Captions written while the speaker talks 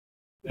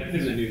That's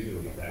in the news a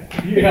week back.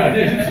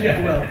 Yeah,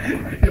 yeah, well,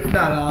 if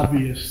not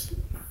obvious.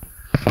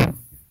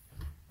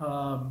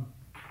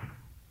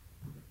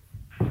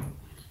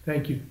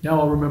 Thank you. Now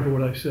I'll remember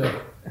what I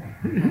said.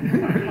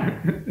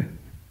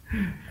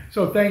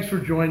 So thanks for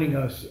joining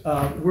us.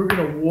 We're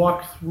going to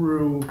walk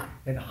through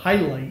and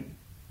highlight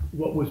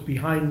what was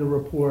behind the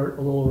report,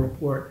 a little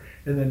report,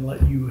 and then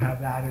let you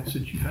have at it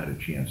since you've had a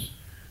chance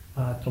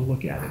to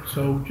look at it.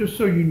 So just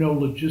so you know,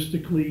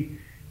 logistically,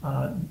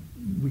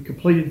 we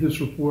completed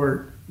this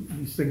report.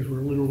 These things were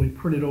literally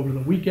printed over the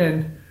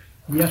weekend.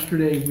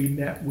 Yesterday, we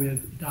met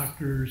with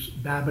Doctors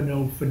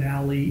Babineau,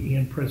 Finale,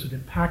 and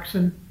President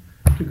Paxson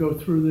to go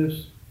through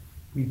this.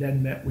 We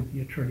then met with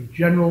the Attorney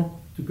General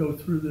to go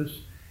through this,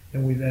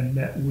 and we then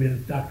met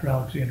with Dr.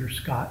 Alexander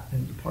Scott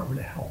and the Department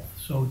of Health.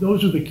 So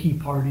those are the key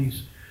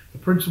parties, the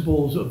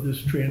principals of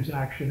this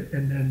transaction,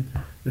 and then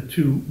the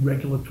two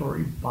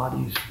regulatory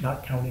bodies,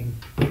 not counting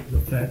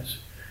the feds.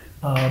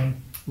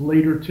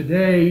 Later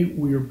today,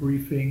 we are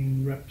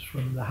briefing reps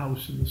from the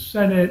House and the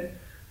Senate,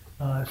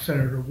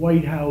 Senator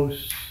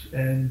Whitehouse,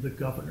 and the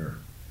governor.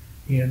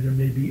 And there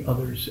may be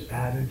others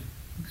added.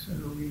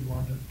 Senator Reed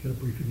wanted to get a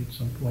briefing at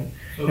some point.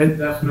 So and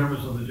that's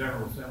members of the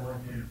General Assembly?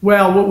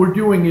 Well, what we're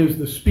doing is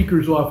the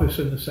Speaker's office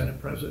and the Senate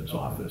President's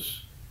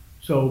office.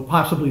 So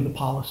possibly the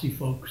policy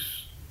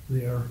folks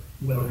there.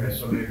 Okay,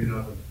 so maybe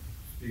not the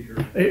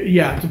Speaker?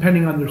 Yeah,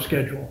 depending on their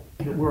schedule.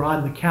 But we're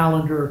on the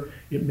calendar.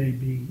 It may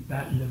be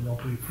that, and then they'll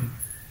brief me.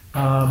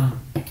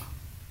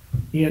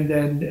 And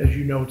then, as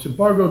you know, it's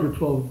embargoed to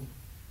 12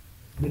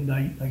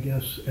 midnight, I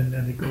guess, and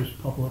then it goes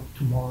public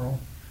tomorrow.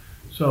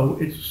 So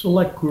it's a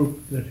select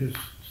group that has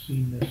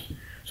seen this.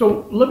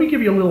 So let me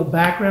give you a little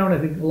background. I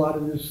think a lot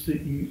of this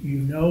that you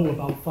know.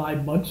 About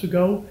 5 months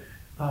ago,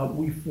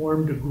 we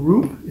formed a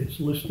group. It's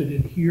listed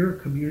in here,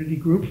 community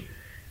group.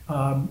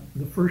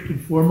 The first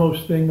and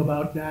foremost thing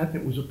about that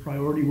was a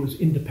priority was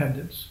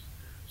independence.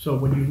 So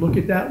when you look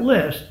at that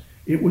list,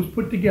 it was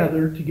put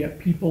together to get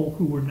people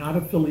who were not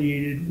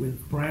affiliated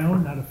with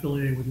Brown, not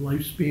affiliated with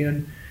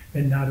Lifespan,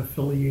 and not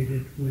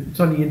affiliated with, it's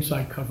on the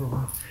inside cover,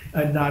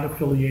 and not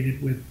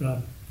affiliated with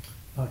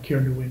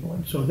Care New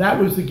England. So that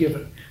was the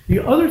given.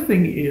 The other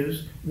thing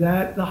is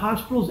that the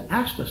hospitals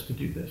asked us to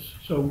do this.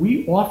 So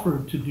we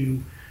offered to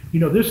do,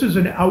 this is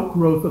an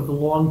outgrowth of the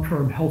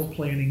long-term health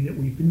planning that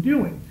we've been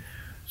doing.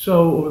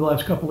 So over the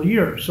last couple of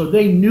years. So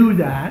they knew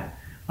that.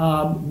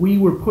 We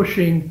were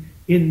pushing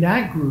in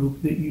that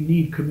group that you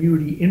need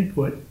community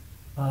input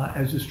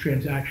as this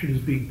transaction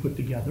is being put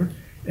together.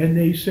 And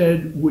they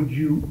said, would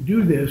you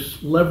do this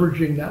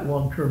leveraging that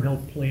long-term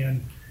health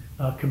plan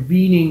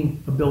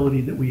convening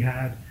ability that we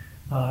had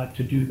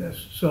to do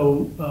this?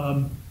 So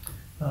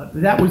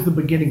that was the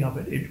beginning of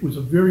it. It was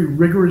a very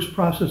rigorous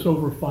process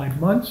over 5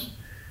 months.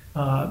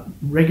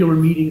 Regular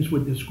meetings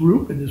with this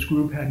group, and this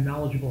group had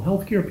knowledgeable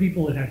healthcare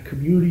people, it had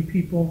community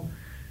people.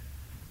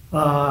 We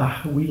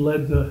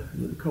co-led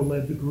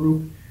the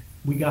group.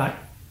 We got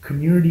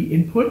community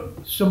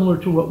input, similar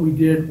to what we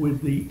did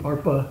with the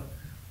ARPA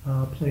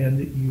plan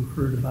that you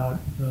heard about,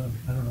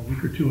 I don't know, a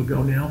week or two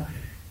ago now.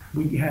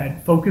 We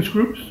had focus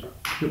groups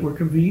that were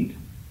convened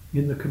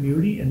in the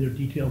community, and they're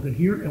detailed in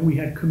here, and we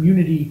had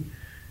community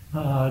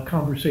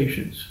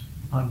conversations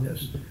on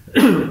this,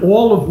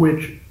 all of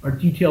which are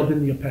detailed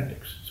in the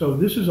appendix. So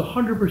this is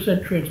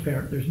 100%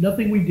 transparent. There's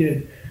nothing we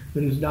did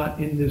that is not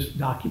in this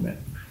document.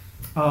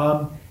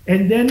 And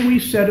then we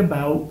set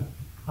about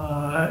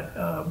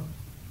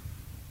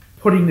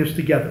putting this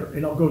together,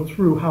 and I'll go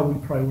through how we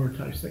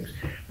prioritize things.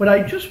 But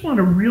I just want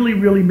to really,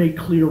 really make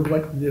clear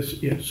what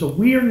this is. So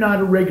we are not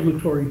a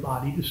regulatory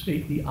body, to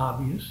state the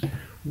obvious.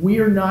 We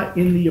are not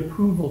in the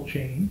approval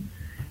chain.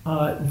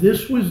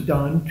 This was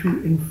done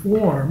to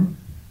inform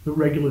the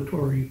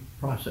regulatory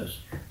process.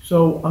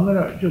 So I'm going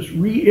to just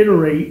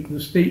reiterate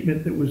the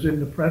statement that was in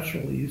the press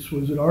release,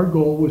 was that our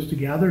goal was to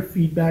gather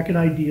feedback and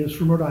ideas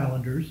from Rhode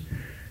Islanders,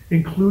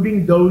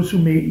 including those who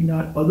may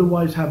not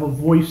otherwise have a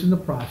voice in the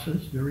process,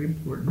 very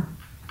important.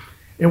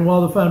 And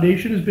while the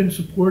foundation has been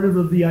supportive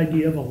of the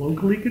idea of a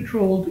locally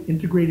controlled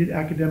integrated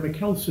academic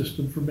health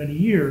system for many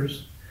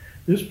years,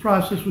 this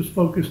process was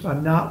focused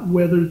on not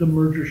whether the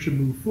merger should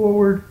move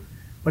forward,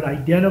 but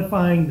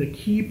identifying the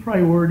key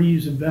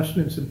priorities,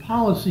 investments, and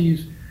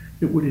policies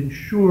that would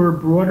ensure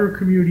broader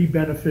community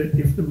benefit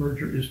if the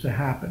merger is to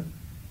happen.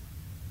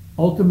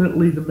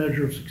 Ultimately, the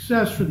measure of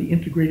success for the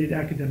integrated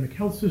academic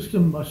health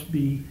system must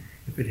be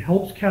if it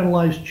helps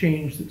catalyze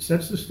change that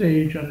sets the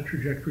stage on a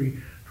trajectory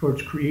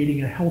towards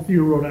creating a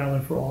healthier Rhode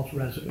Island for all its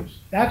residents.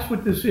 That's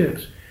what this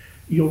is.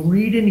 You'll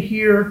read in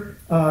here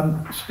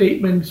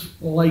statements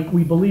like,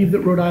 we believe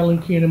that Rhode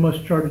Island can and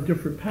must chart a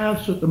different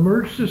path so that the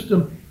merged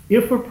system,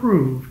 if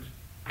approved,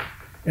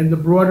 and the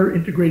broader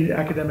integrated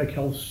academic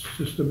health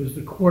system is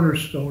the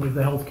cornerstone of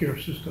the healthcare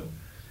system.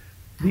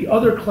 The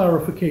other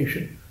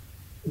clarification,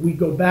 we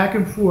go back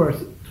and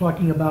forth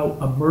talking about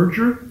a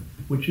merger,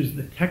 which is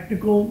the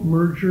technical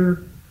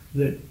merger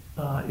that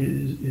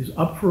is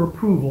up for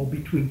approval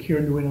between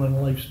Care New England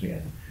and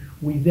Lifespan.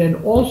 We then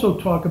also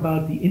talk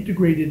about the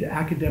integrated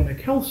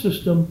academic health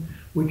system,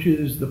 which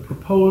is the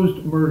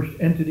proposed merged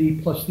entity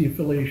plus the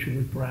affiliation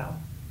with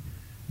Brown.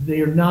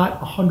 They are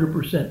not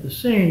 100% the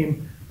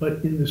same,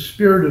 but in the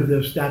spirit of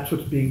this, that's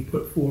what's being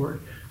put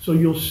forward. So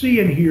you'll see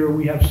in here,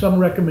 we have some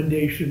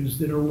recommendations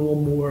that are a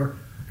little more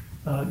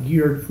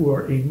geared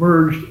for a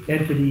merged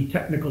entity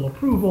technical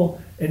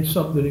approval, and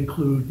some that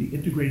include the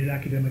integrated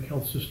academic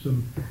health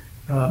system,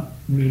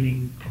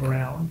 meaning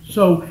Brown.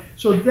 So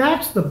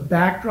that's the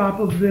backdrop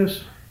of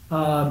this,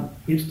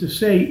 is to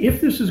say,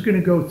 if this is going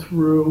to go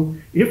through,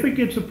 if it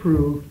gets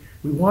approved,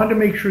 we wanted to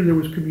make sure there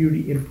was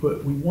community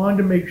input. We wanted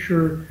to make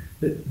sure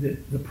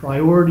that the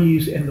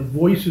priorities and the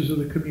voices of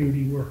the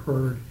community were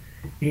heard,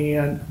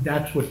 and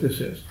that's what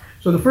this is.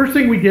 So the first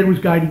thing we did was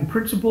guiding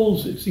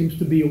principles. It seems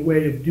to be a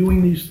way of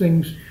doing these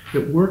things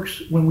that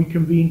works when we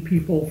convene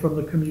people from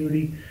the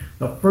community.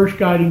 The first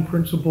guiding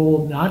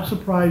principle, not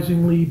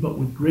surprisingly, but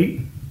with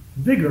great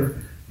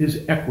vigor,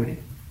 is equity.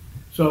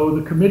 So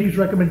the committee's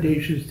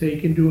recommendations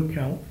take into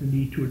account the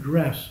need to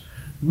address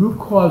root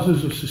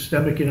causes of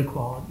systemic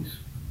inequalities.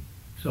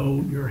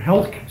 So your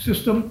health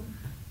system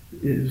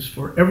is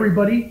for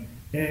everybody,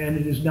 and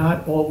it has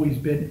not always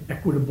been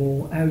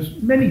equitable, as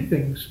many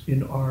things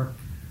in our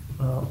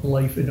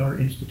life in our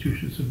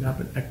institutions have not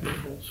been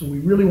equitable. So we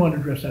really want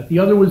to address that. The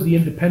other was the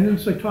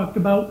independence I talked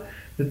about,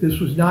 that this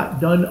was not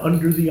done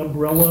under the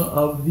umbrella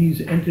of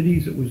these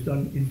entities, it was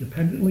done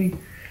independently.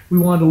 We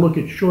wanted to look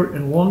at short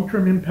and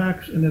long-term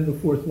impacts, and then the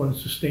fourth one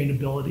is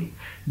sustainability.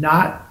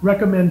 Not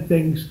recommend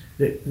things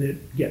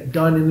that get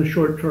done in the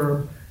short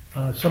term,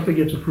 something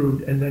gets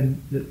approved, and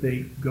then that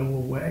they go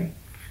away.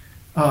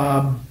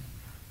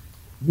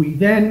 We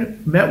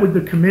then met with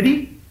the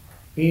committee,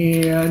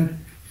 and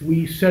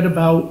we set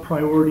about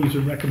priorities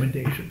and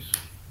recommendations.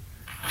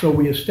 So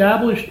we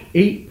established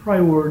 8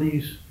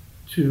 priorities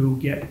to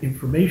get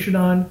information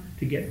on,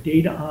 to get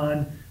data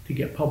on, to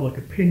get public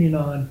opinion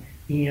on,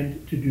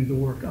 and to do the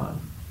work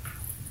on.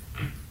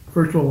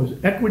 First one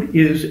was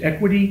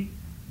equity,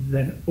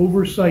 then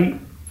oversight,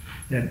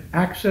 then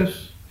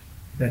access,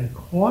 then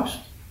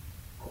cost,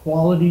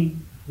 quality,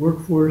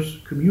 workforce,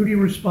 community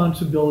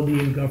responsibility,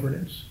 and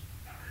governance.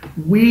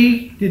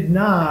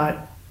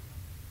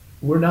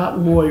 We're not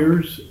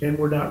lawyers and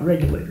we're not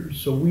regulators,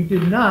 so we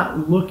did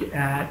not look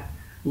at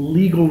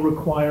legal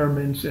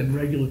requirements and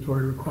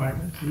regulatory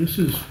requirements. This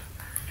is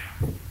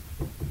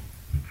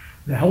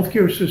the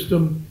healthcare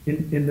system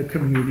in the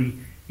community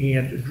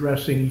and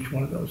addressing each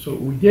one of those. So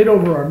what we did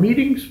over our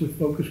meetings with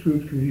focus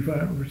groups, community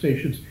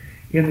conversations,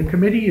 and the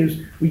committee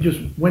is we just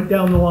went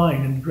down the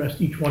line and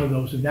addressed each one of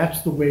those, and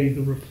that's the way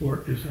the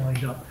report is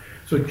lined up.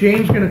 So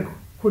Jane's going to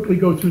quickly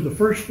go through the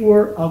first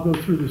 4, I'll go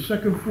through the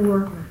second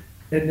 4,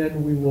 and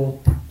then we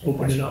will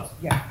open it up.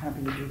 Yeah,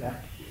 happy to do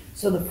that.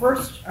 So the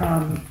first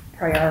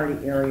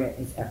priority area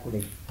is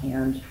equity,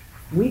 and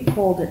we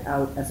called it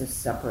out as a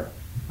separate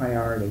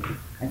priority.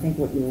 I think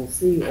what you will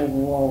see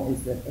overall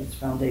is that it's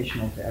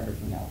foundational to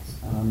everything else,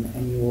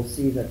 and you will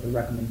see that the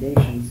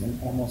recommendations in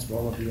almost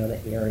all of the other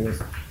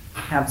areas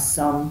have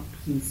some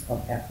piece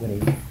of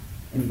equity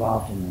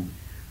involved in them.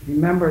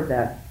 Remember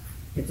that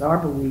it's our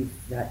belief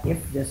that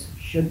if this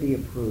should be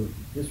approved,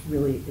 this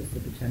really is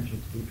the potential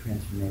to be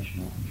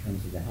transformational in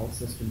terms of the health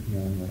system here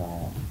in Rhode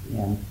Island.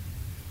 And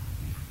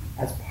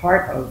as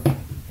part of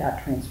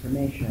that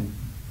transformation,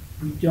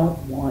 we don't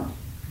want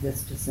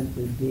this to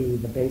simply be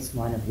the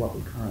baseline of what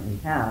we currently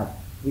have.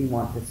 We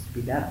want this to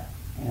be better.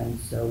 And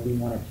so we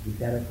want it to be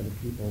better for the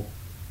people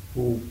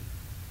who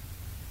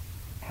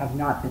have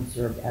not been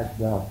served as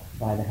well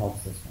by the health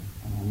system.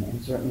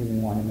 And certainly we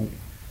want to make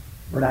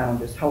Rhode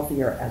Islanders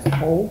healthier as a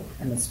whole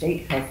and the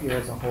state healthier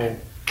as a whole,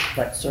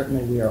 but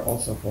certainly we are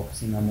also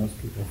focusing on those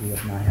people who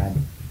have not had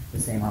the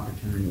same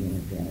opportunity and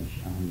advantage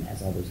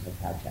as others have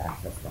had to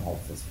access the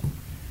health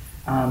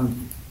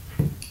system.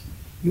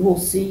 You will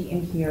see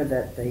in here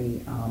that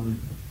the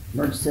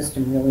merged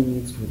system really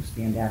needs to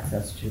expand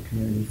access to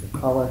communities of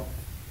color.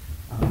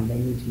 They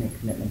need to make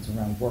commitments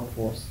around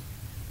workforce.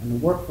 And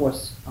the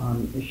workforce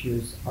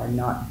issues are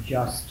not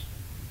just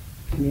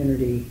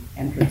community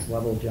entrance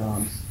level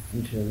jobs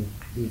into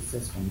these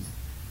systems.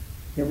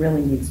 There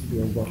really needs to be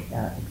a look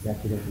at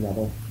executive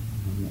level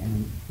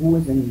and who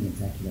is in the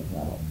executive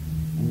level,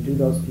 and do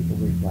those people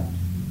reflect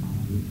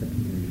the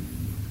community.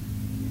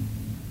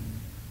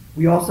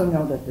 We also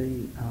know that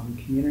the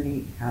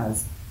community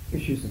has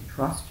issues of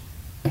trust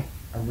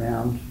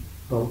around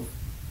both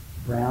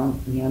Brown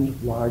and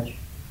large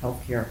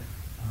healthcare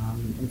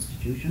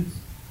institutions.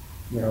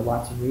 There are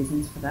lots of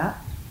reasons for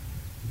that,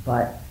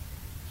 but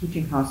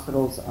teaching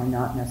hospitals are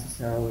not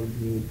necessarily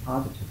viewed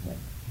positively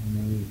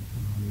in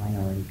the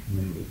minority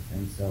communities,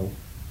 and so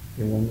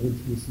there will need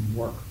to be some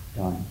work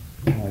done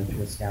in order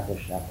to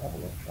establish that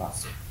level of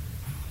trust.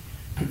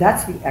 So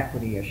that's the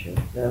equity issue.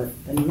 The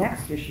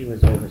next issue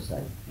is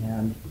oversight,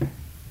 and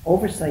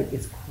oversight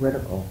is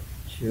critical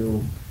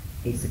to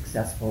a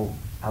successful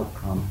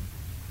outcome.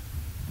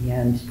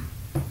 And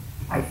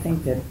I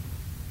think that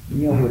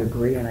Neil would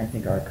agree, and I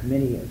think our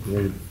committee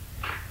agreed,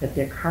 that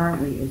there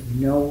currently is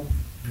no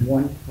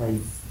one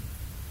place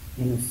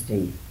in the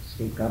state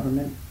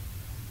government,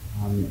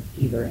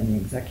 either in the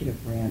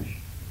executive branch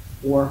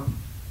or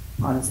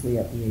honestly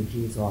at the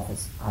AG's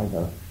office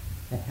either,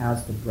 that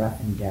has the breadth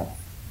and depth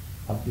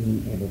of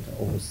being able to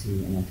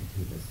oversee an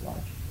entity this large.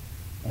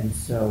 And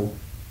so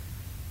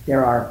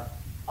there are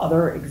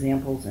other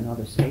examples in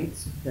other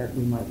states that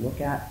we might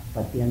look at,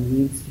 but there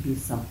needs to be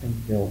something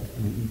built,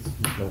 and it needs to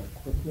be built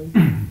quickly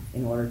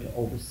in order to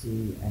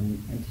oversee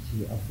an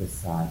entity of this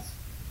size.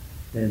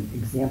 The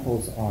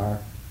examples are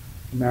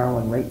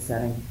Maryland rate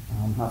setting,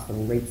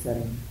 hospital rate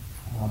setting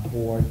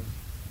board,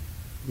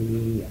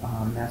 the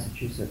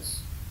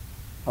Massachusetts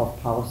Health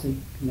Policy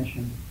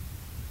Commission.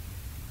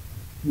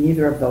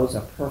 Neither of those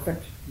are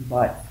perfect,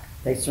 but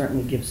they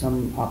certainly give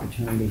some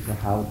opportunity for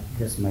how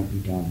this might be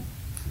done.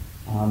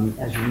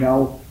 As you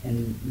know,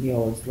 and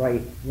Neil is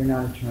right, we're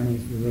not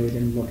attorneys. We really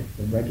didn't look at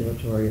the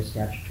regulatory or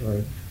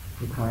statutory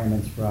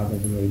requirements for either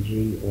the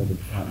AG or the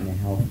Department of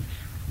Health,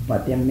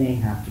 but there may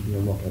have to be a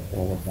look at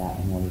all of that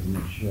in order to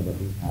make sure that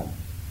we have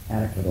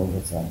adequate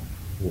oversight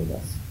for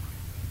this.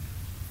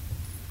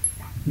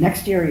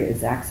 Next area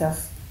is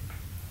access,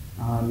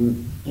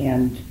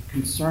 and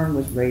concern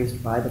was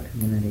raised by the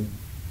community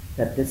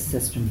that this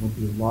system would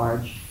be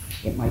large,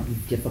 it might be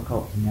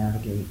difficult to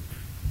navigate.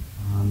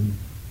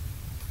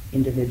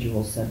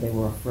 Individuals said they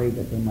were afraid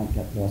that they might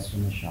get lost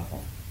in the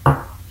shuffle.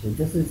 So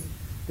this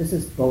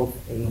is both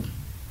a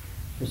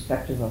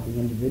perspective of the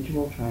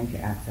individual trying to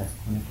access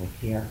clinical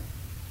care.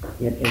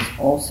 It is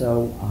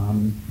also,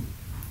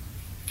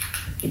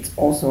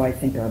 I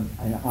think,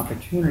 an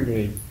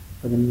opportunity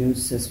for the new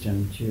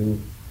system to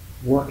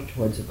work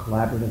towards a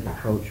collaborative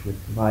approach with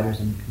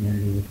providers in the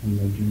community with whom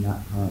they do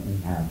not currently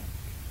have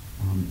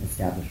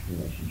established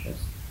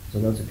relationships. So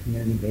those are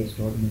community-based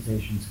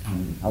organizations,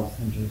 community health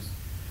centers,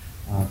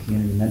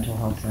 community mental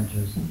health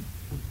centers.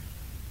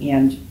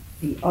 And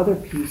the other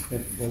piece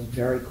that was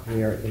very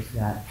clear is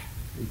that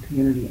the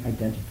community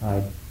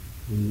identified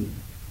the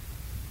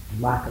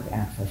lack of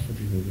access to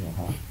behavioral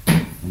health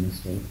in the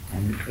state.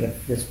 And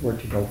if this were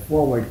to go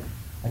forward,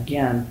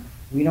 again,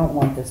 we don't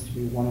want this to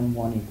be 1 and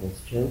 1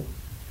 equals 2.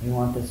 We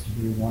want this to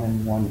be 1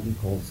 and 1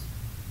 equals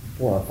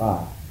 4 or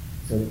 5,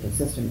 so that the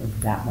system is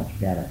that much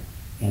better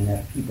and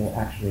that people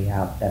actually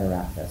have better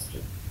access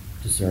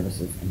to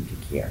services and to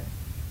care.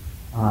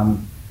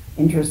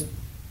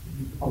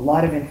 A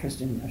lot of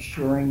interest in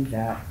assuring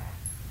that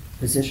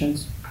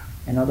physicians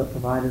and other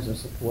providers are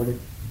supported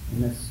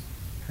in this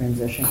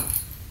transition.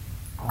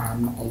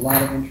 A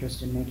lot of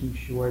interest in making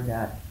sure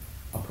that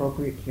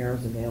appropriate care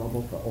is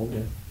available for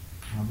older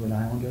Rhode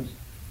Islanders,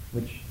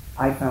 which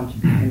I found to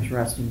be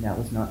interesting. That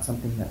was not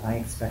something that I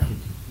expected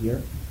to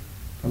hear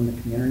from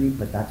the community,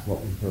 but that's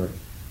what we heard,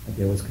 that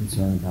there was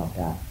concern about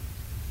that.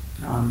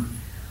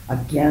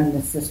 Again,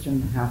 the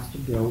system has to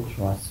build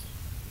trust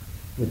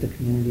with the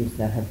communities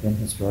that have been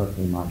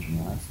historically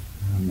marginalized,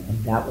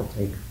 and that will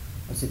take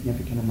a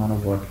significant amount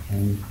of work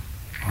and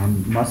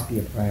must be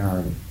a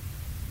priority.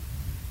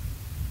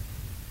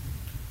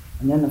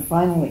 And then the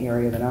final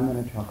area that I'm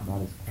going to talk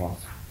about is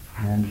cost.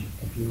 And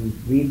if you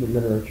read the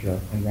literature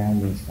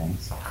around these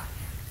things,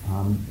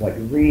 what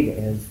you read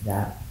is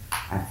that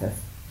access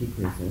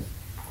decreases,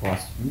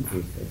 cost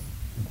increases,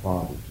 and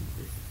quality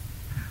decreases.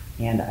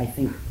 And I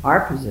think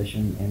our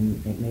position,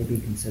 and it may be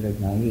considered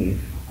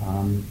naive,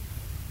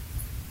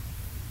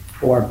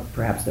 or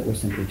perhaps that we're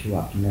simply too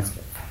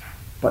optimistic,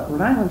 but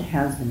Rhode Island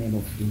has been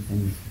able to do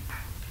things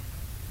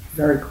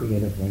very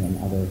creatively in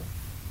other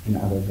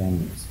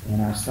venues,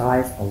 and our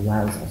size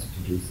allows us to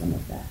do some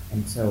of that.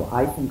 And so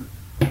I think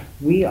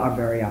we are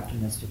very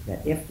optimistic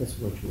that if this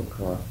were to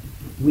occur,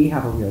 we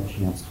have a real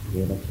chance to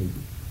be able to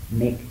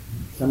make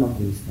some of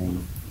these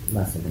things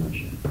less of an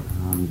issue,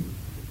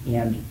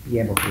 and be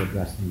able to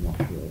address them more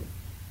clearly.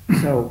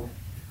 So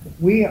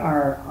we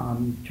are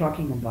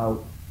talking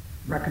about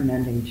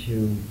recommending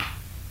to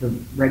the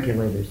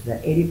regulators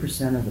that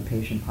 80% of the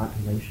patient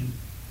population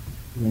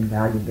be in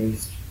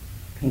value-based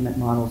payment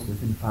models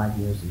within 5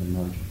 years of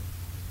emerging.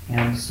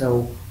 And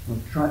so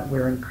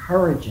we're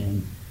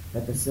encouraging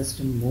that the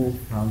system move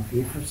from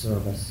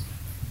fee-for-service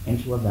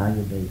into a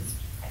value-based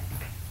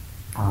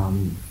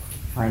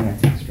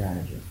financing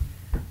strategy.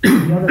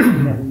 The other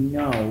thing that we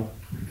know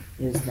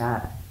is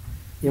that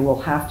there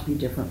will have to be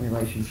different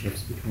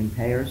relationships between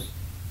payers,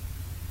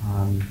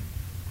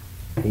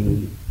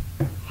 the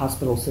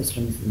hospital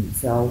systems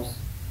themselves,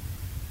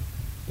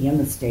 and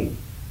the state,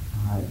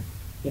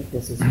 if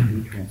this is to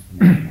be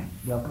transformational.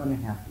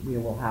 We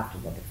will have to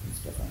look at things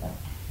differently.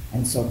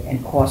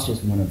 And cost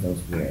is one of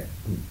those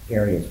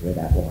areas where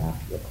that will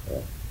have to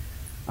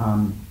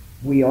occur.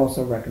 We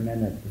also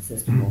recommend that the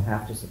system will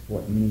have to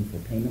support meaningful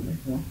payment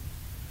reform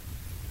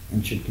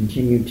and should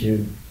continue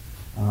to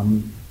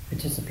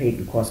participate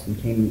in cost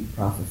containment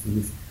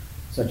processes,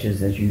 such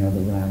as you know, the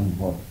Rhode Island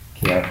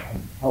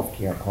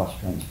Healthcare Cost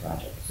Trends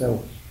Project.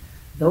 So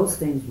those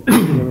things will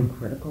be really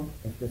critical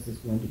if this is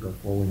going to go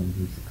forward and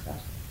be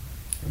successful.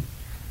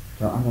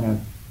 So I'm going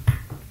to...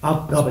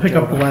 I'll pick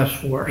up the last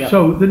 4. Yep.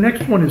 So the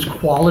next one is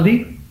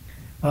quality.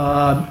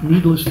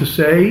 Needless to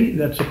say,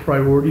 that's a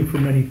priority for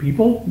many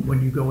people.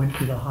 When you go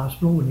into the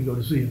hospital, when you go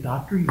to see a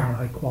doctor, you want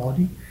high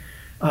quality.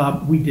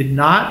 We did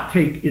not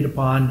take it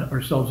upon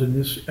ourselves in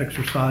this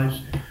exercise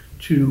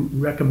to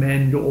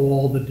recommend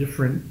all the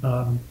different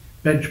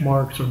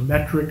benchmarks or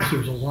metrics.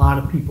 There's a lot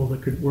of people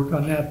that could work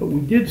on that, but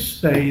we did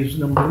say is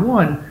number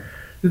one,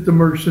 that the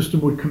merged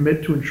system would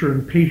commit to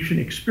ensuring patient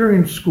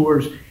experience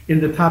scores in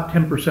the top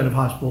 10% of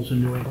hospitals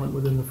in New England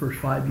within the first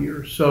 5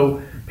 years.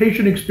 So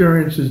patient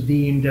experience is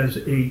deemed as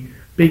a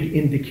big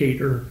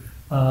indicator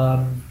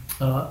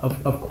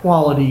of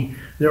quality.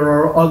 There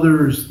are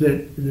others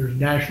there's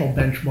national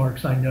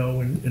benchmarks I know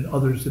and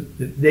others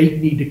that they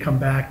need to come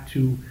back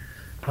to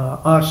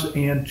us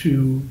and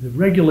to the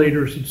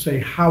regulators and say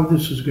how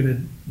this is going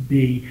to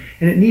be.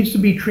 And it needs to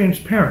be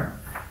transparent.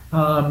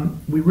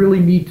 We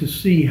really need to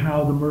see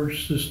how the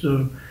merged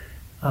system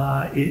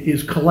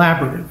is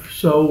collaborative.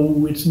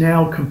 So it's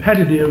now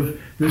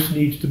competitive. This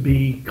needs to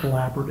be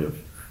collaborative.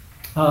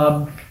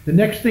 The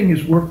next thing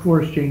is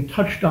workforce. Jane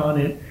touched on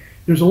it.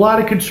 There's a lot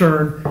of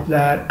concern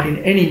that in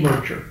any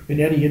merger, in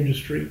any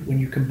industry, when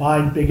you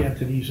combine big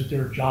entities, that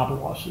there are job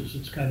losses.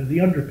 It's kind of the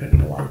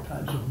underpinning a lot of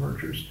times of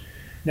mergers.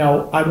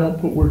 Now, I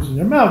won't put words in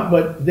their mouth,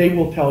 but they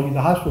will tell you,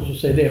 the hospitals will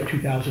say they have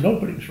 2,000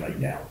 openings right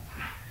now.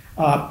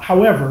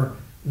 However,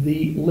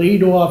 the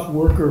laid off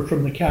worker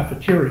from the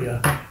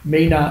cafeteria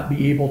may not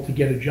be able to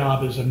get a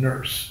job as a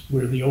nurse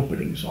where the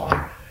openings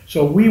are.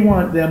 So we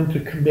want them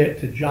to commit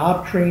to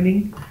job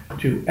training,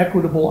 to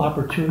equitable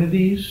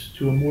opportunities,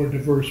 to a more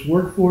diverse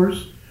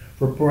workforce,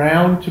 for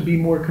Brown to be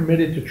more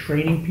committed to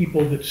training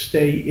people that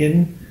stay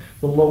in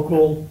the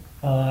local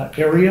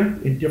area,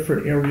 in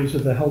different areas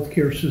of the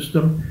healthcare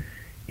system,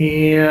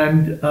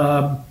 and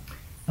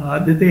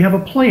that they have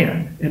a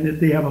plan, and that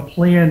they have a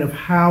plan of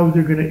how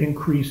they're going to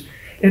increase.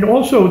 And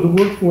also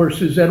the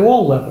workforce is at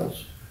all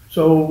levels.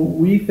 So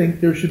we think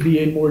there should be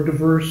a more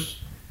diverse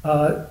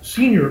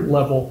senior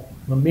level,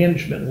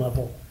 management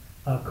level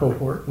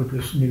cohort with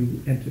this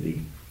new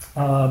entity.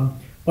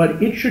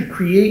 But it should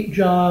create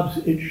jobs,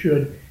 it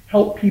should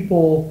help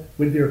people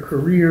with their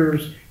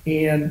careers,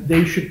 and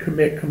they should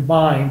commit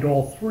combined,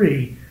 all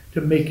three,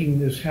 to making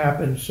this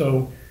happen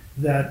so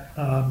that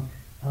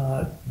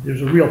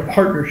there's a real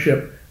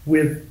partnership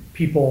with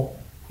people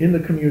in the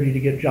community to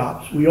get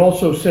jobs. We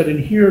also said in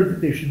here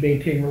that they should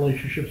maintain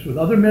relationships with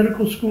other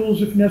medical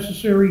schools if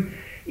necessary,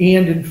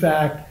 and in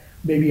fact,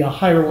 maybe a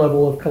higher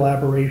level of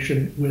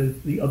collaboration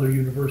with the other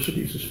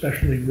universities,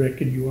 especially RIC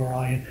and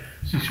URI and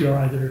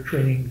CCRI that are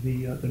training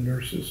the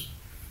nurses.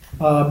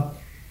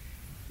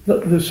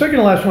 The second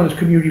to last one is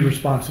community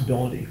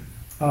responsibility.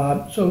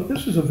 So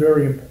this is a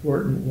very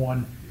important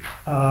one.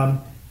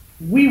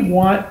 We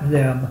want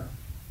them,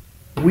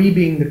 we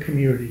being the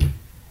community,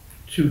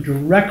 to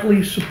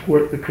directly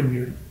support the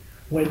community.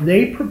 When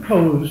they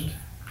proposed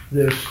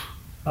this,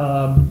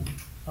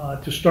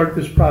 to start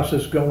this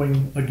process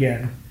going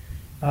again,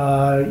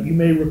 you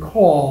may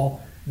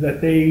recall that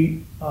they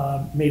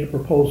made a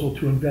proposal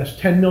to invest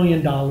 $10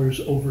 million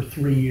over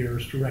 3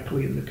 years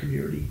directly in the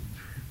community,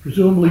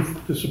 presumably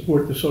to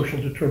support the social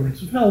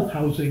determinants of health,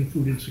 housing,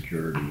 food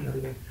insecurity, and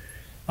everything.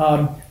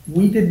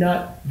 We did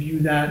not view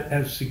that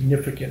as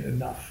significant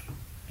enough,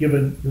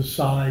 given the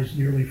size,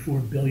 nearly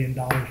 $4 billion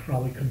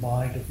probably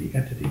combined of the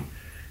entity.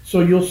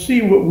 So you'll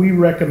see what we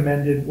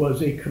recommended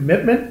was a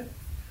commitment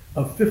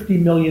of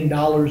 $50 million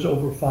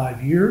over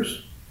 5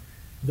 years.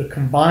 The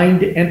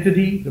combined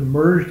entity, the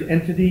merged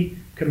entity,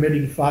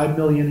 committing $5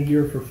 million a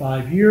year for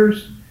 5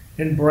 years,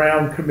 and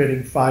Brown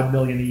committing $5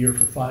 million a year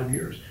for 5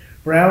 years.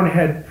 Brown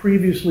had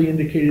previously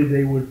indicated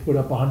they would put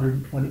up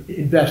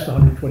invest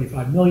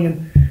 $125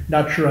 million.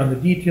 Not sure on the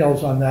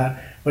details on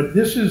that, but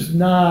this is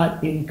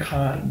not in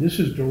kind. This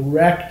is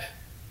direct,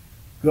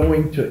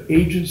 going to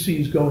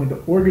agencies, going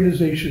to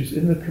organizations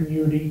in the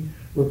community.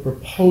 We're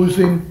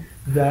proposing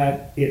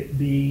that it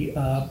be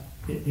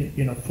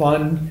in a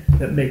fund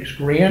that makes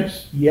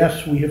grants.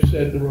 Yes, we have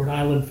said the Rhode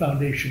Island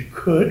Foundation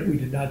could, we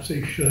did not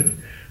say should,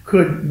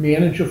 could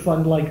manage a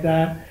fund like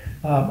that.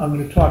 I'm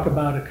going to talk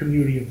about a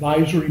community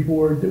advisory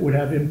board that would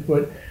have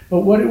input,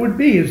 but what it would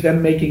be is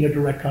them making a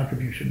direct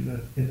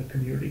contribution in the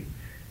community.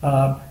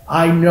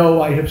 I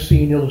know I have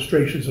seen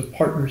illustrations of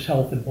Partners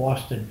Health in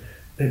Boston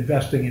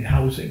investing in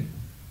housing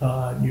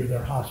near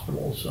their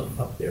hospitals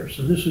up there.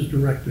 So this is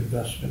direct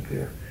investment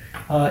there.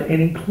 It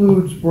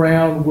includes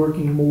Brown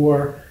working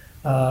more,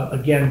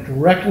 again,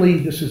 directly.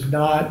 This is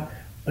not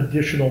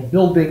additional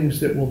buildings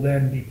that will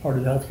then be part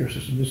of the healthcare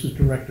system. This is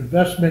direct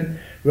investment.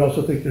 We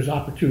also think there's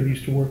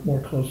opportunities to work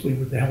more closely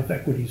with the health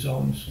equity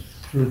zones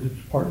through the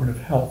Department of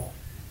Health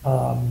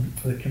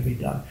that can be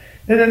done.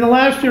 And then the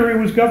last area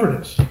was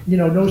governance. You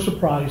know, no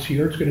surprise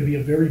here. It's going to be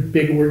a very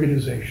big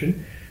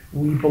organization.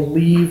 We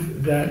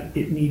believe that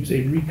it needs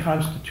a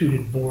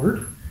reconstituted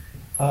board.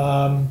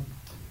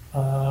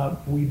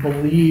 We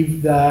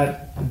believe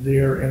that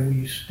and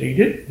we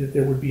stated that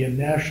there would be a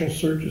national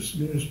search as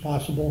soon as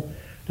possible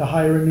to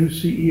hire a new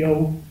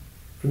CEO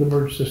for the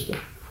merged system.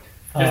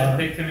 Just to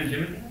pick Tim and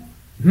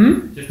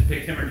Jimmy? Just to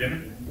pick Tim or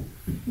Jimmy?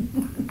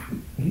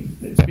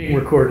 It's being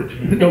being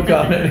recorded, no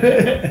comment.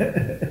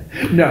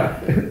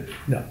 No,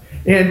 no.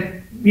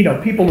 And, you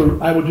know, people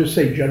are, I would just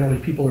say generally,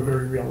 people are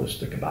very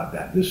realistic about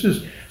that. This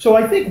is, so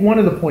I think one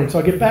of the points,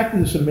 I'll get back to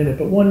this in a minute,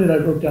 but one that I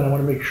wrote down, I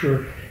want to make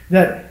sure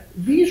that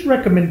these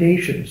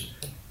recommendations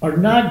are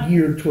not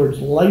geared towards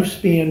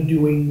Lifespan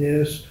doing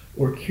this,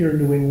 or Cure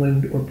New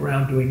England, or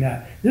Brown doing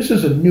that. This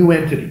is a new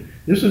entity.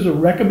 This is a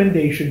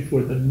recommendation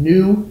for the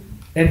new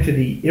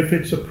entity, if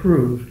it's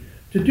approved,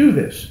 to do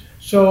this.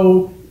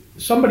 So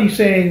somebody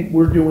saying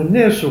we're doing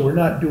this or we're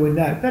not doing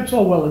that, that's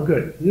all well and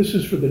good. This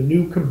is for the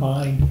new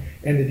combined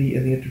entity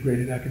in the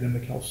integrated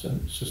academic health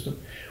system.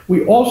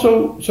 We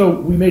also,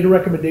 so we made a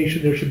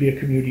recommendation there should be a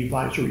community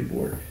advisory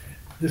board.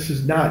 This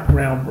is not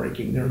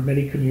groundbreaking. There are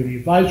many community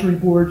advisory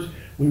boards.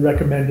 We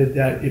recommended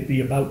that it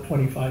be about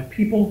 25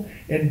 people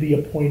and be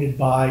appointed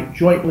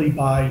jointly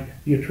by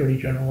the Attorney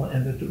General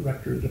and the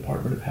Director of the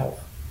Department of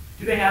Health.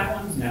 Do they have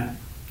ones now?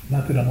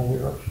 Not that I'm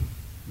aware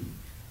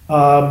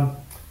of.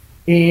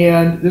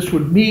 And this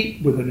would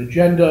meet with an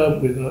agenda,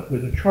 with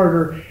a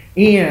charter,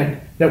 and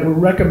that we're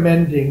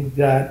recommending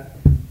that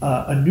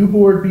a new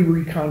board be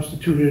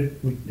reconstituted.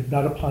 We have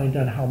not opined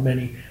on how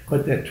many,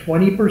 but that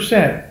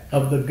 20%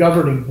 of the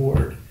governing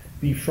board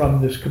be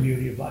from this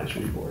community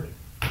advisory board.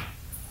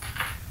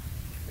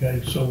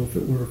 Okay, so if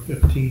it were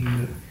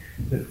 15,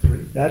 that 3.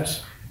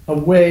 That's a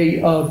way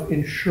of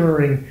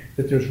ensuring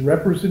that there's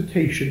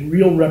representation,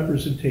 real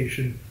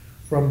representation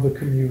from the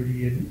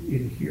community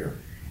in here.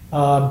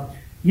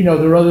 You know,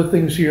 there are other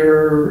things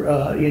here,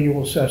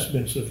 annual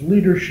assessments of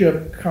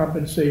leadership,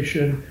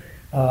 compensation,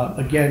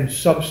 again,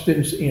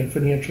 substance and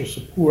financial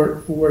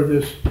support for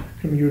this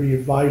community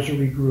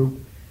advisory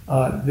group.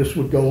 This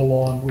would go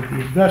along with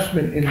the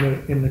investment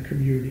in the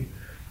community.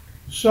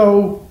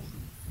 So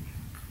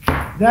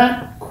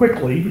that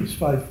quickly is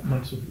 5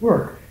 months of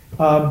work.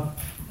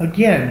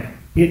 Again,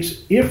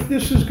 it's if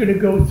this is going to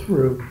go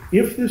through,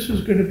 if this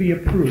is going to be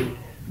approved,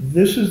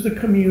 this is the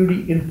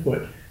community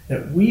input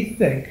that we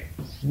think,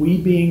 we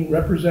being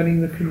representing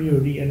the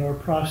community in our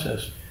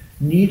process,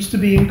 needs to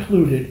be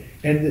included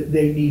and that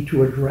they need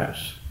to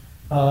address.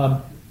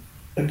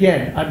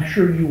 Again, I'm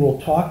sure you will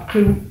talk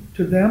to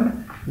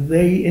them.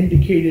 They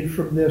indicated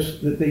from this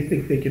that they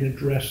think they can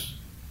address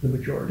the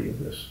majority of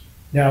this.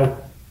 Now,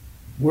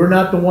 we're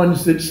not the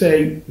ones that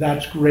say,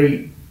 that's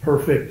great,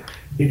 perfect.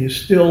 It is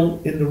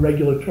still in the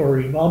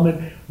regulatory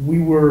involvement.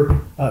 We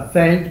were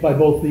thanked by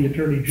both the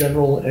Attorney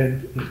General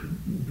and the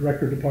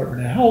Director of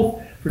Department of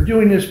Health for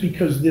doing this,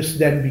 because this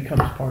then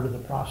becomes part of the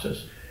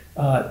process.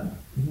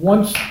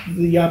 Once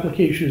the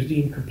application is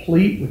deemed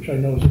complete, which I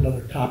know is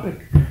another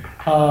topic,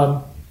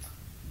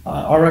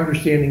 our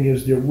understanding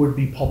is there would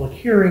be public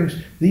hearings.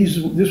 This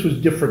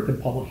was different than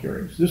public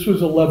hearings. This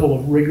was a level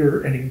of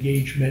rigor and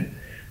engagement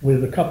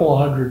with a couple of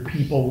hundred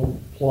people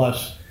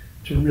plus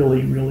to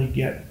really, really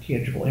get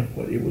tangible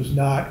input. It was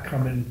not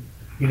come and,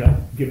 you know,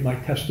 give my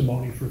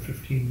testimony for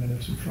 15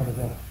 minutes in front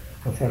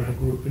of a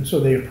group, and so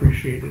they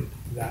appreciated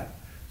that.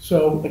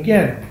 So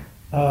again,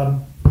 a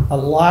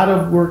lot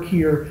of work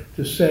here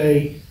to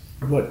say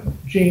what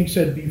Jane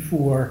said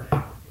before.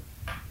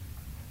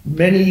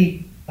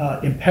 Many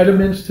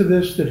impediments to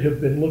this that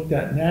have been looked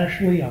at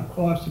nationally on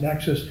cost and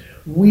access.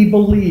 We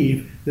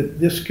believe that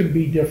this can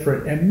be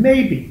different, and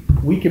maybe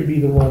we can be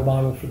the role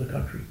model for the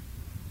country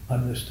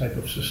on this type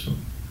of system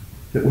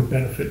that would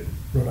benefit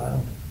Rhode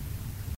Island.